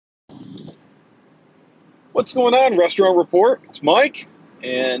What's going on, Restaurant Report? It's Mike,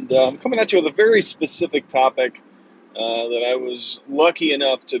 and I'm coming at you with a very specific topic that I was lucky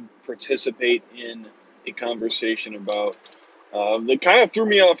enough to participate in a conversation about. That kind of threw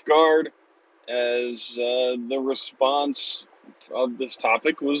me off guard as the response of this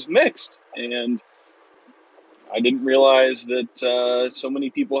topic was mixed, and I didn't realize that so many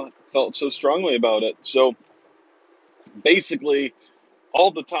people felt so strongly about it. So basically,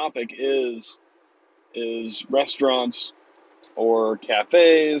 all the topic is restaurants or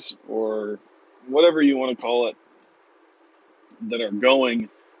cafes or whatever you want to call it that are going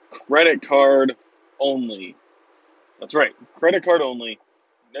credit card only. That's right, credit card only,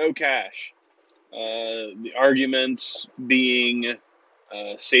 no cash. The arguments being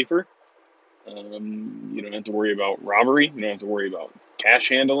safer. You don't have to worry about robbery. You don't have to worry about cash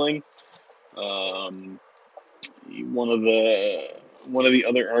handling. Um, one of the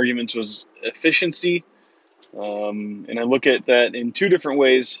other arguments was efficiency. And I look at that in two different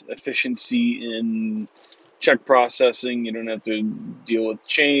ways: efficiency in check processing, you don't have to deal with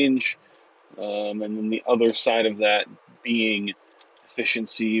change, and then the other side of that being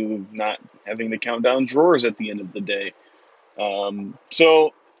efficiency of not having to count down drawers at the end of the day.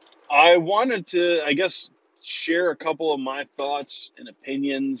 So I wanted to, I guess, share a couple of my thoughts and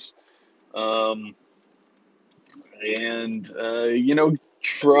opinions, um, and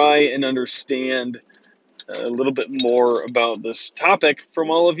try and understand a little bit more about this topic from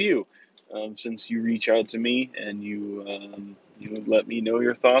all of you, since you reach out to me and you let me know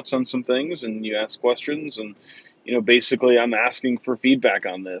your thoughts on some things and you ask questions, and basically I'm asking for feedback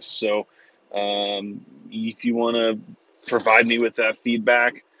on this. So if you want to provide me with that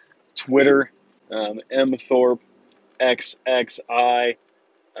feedback, Twitter, mthorpe xxi,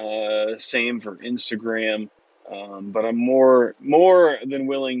 same for Instagram. But I'm more than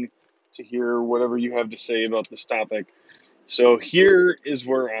willing to hear whatever you have to say about this topic. So here is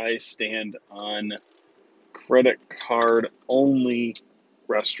where I stand on credit card only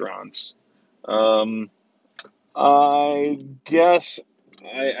restaurants. Um, I guess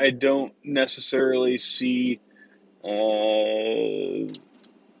I don't necessarily see.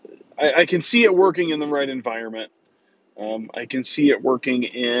 I can see it working in the right environment. I can see it working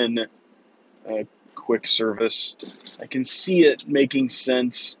in uh, quick service. I can see it making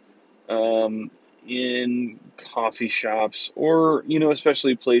sense um, in coffee shops, or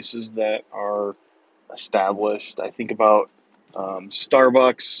especially places that are established. I think about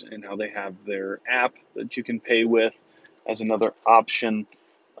Starbucks and how they have their app that you can pay with as another option.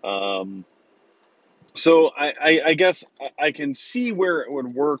 Um, so I guess I can see where it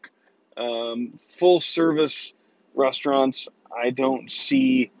would work. Full service restaurants, I don't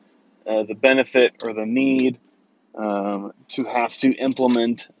see the benefit or the need to have to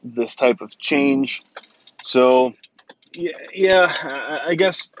implement this type of change. So, yeah, I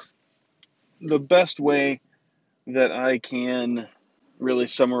guess the best way that I can really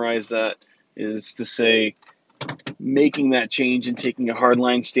summarize that is to say making that change and taking a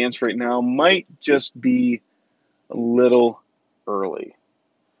hardline stance right now might just be a little early.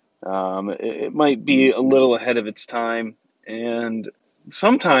 It might be a little ahead of its time. And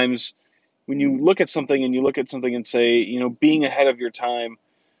sometimes when you look at something and you look at something and say, being ahead of your time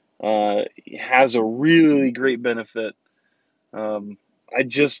has a really great benefit. I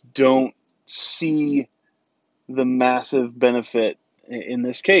just don't see the massive benefit in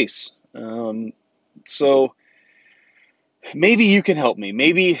this case. So maybe you can help me.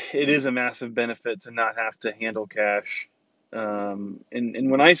 Maybe it is a massive benefit to not have to handle cash. And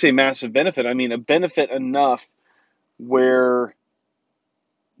when I say massive benefit, I mean a benefit enough where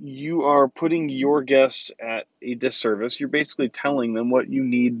you are putting your guests at a disservice. You're basically telling them what you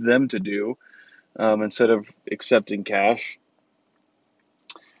need them to do, instead of accepting cash.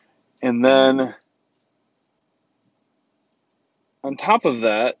 And then on top of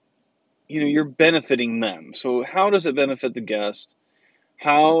that, you're benefiting them. So how does it benefit the guest?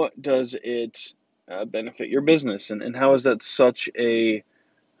 How does it benefit your business? And how is that such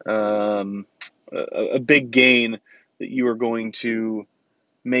um, a big gain that you are going to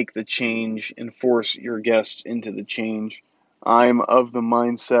make the change and force your guests into the change? I'm of the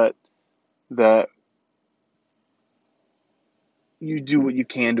mindset that you do what you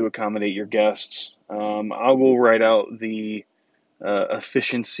can to accommodate your guests. I will write out the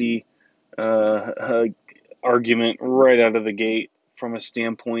efficiency uh, argument right out of the gate from a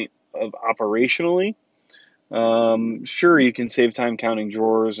standpoint of operationally. Sure, you can save time counting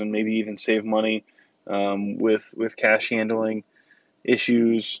drawers and maybe even save money with cash handling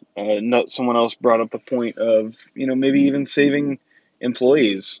issues. Someone else brought up the point of maybe even saving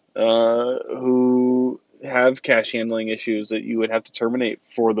employees who have cash handling issues that you would have to terminate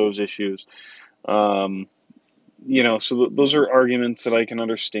for those issues. Um, so those are arguments that I can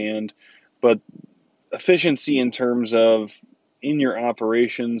understand, but efficiency in terms of in your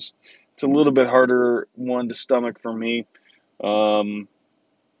operations, it's a little bit harder one to stomach for me. Um,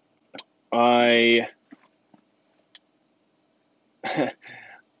 I,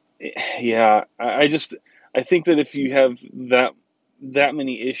 yeah, I think that if you have that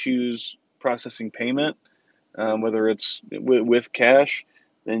many issues processing payment, whether it's with cash,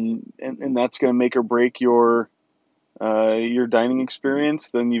 then and that's going to make or break your dining experience,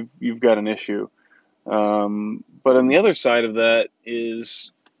 then you've got an issue. But on the other side of that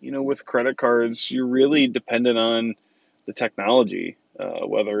is, with credit cards, you're really dependent on the technology,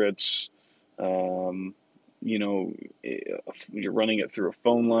 whether it's, um, you know, you're running it through a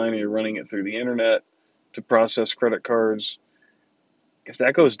phone line or you're running it through the internet to process credit cards. If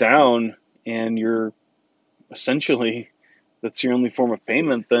that goes down and you're essentially, that's your only form of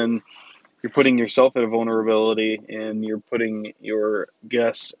payment, then you're putting yourself at a vulnerability and you're putting your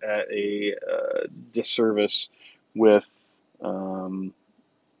guests at a disservice with um,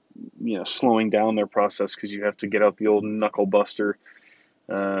 slowing down their process because you have to get out the old knuckle buster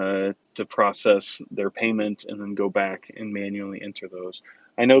to process their payment and then go back and manually enter those.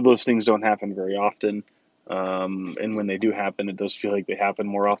 I know those things don't happen very often, and when they do happen, it does feel like they happen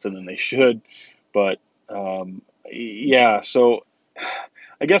more often than they should. But yeah, so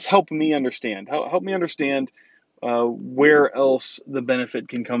I guess help me understand. Help me understand where else the benefit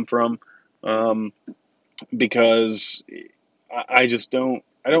can come from, um, because I just don't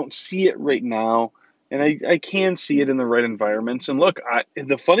see it right now, and I can see it in the right environments. And look,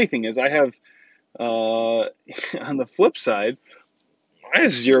 the funny thing is, I have on the flip side, I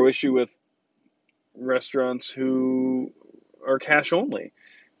have zero issue with restaurants who are cash only.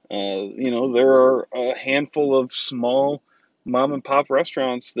 There are a handful of small mom and pop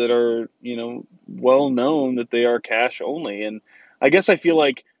restaurants that are, well known that they are cash only. And I guess I feel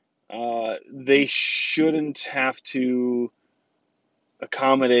like they shouldn't have to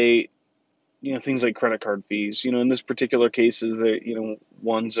accommodate, things like credit card fees. In this particular case, is that,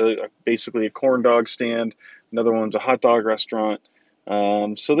 one's basically a corn dog stand, another one's a hot dog restaurant.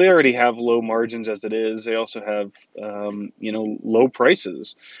 So they already have low margins as it is. They also have, low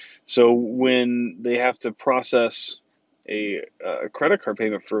prices. So when they have to process a credit card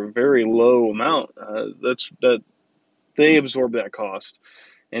payment for a very low amount, that they absorb that cost.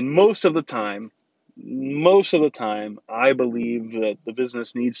 And most of the time, I believe that the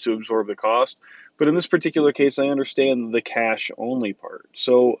business needs to absorb the cost. But in this particular case, I understand the cash only part.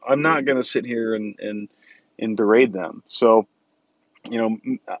 So I'm not going to sit here and berate them. So,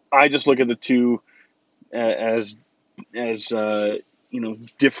 I just look at the two as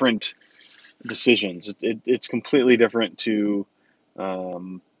different decisions. It's completely different to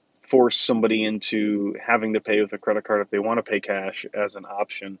um, force somebody into having to pay with a credit card if they want to pay cash as an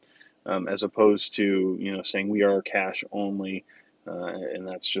option, as opposed to saying we are cash only, and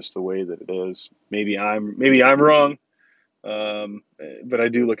that's just the way that it is. Maybe I'm wrong, but I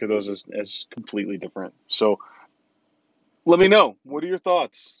do look at those as completely different. So let me know. What are your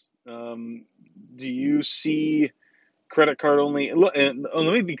thoughts? Do you see credit card only? And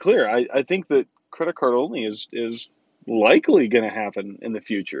let me be clear. I think that credit card only is likely going to happen in the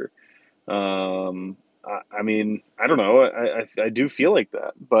future. I mean, I don't know. I do feel like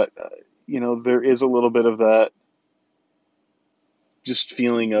that, but there is a little bit of that just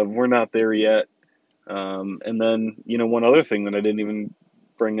feeling of we're not there yet. And then one other thing that I didn't even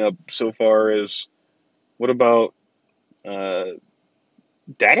bring up so far is what about uh,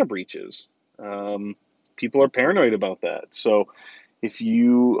 data breaches? People are paranoid about that. So if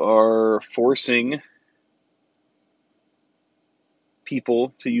you are forcing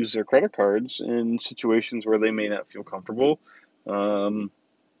people to use their credit cards in situations where they may not feel comfortable, um,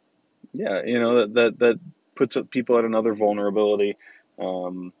 yeah, that puts people at another vulnerability.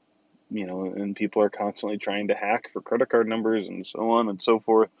 Um, and people are constantly trying to hack for credit card numbers and so on and so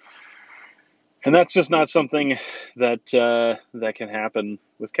forth. And that's just not something that can happen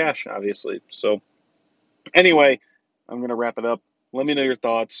with cash, obviously. So anyway, I'm going to wrap it up. Let me know your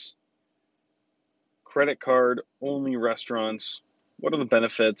thoughts. Credit card only restaurants. What are the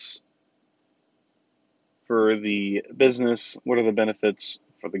benefits for the business? What are the benefits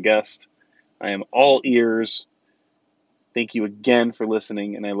for the guest? I am all ears. Thank you again for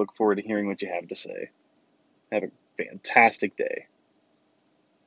listening, and I look forward to hearing what you have to say. Have a fantastic day.